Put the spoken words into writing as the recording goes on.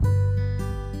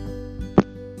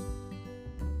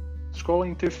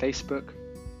scrolling through Facebook,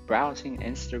 browsing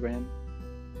Instagram,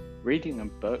 reading a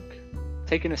book,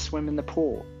 taking a swim in the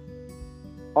pool.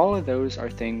 All of those are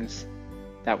things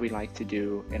that we like to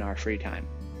do in our free time.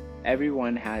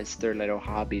 Everyone has their little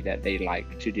hobby that they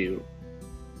like to do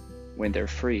when they're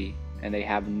free and they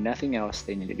have nothing else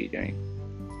they need to be doing.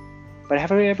 But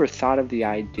have we ever thought of the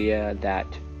idea that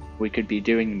we could be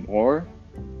doing more?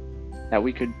 That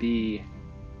we could be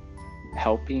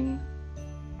helping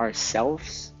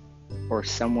ourselves or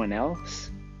someone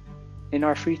else in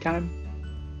our free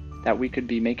time? That we could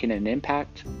be making an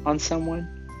impact on someone?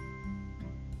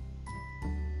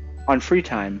 On free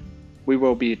time, we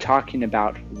will be talking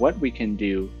about what we can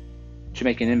do to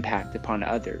make an impact upon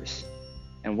others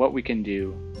and what we can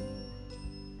do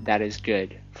that is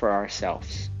good for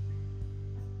ourselves.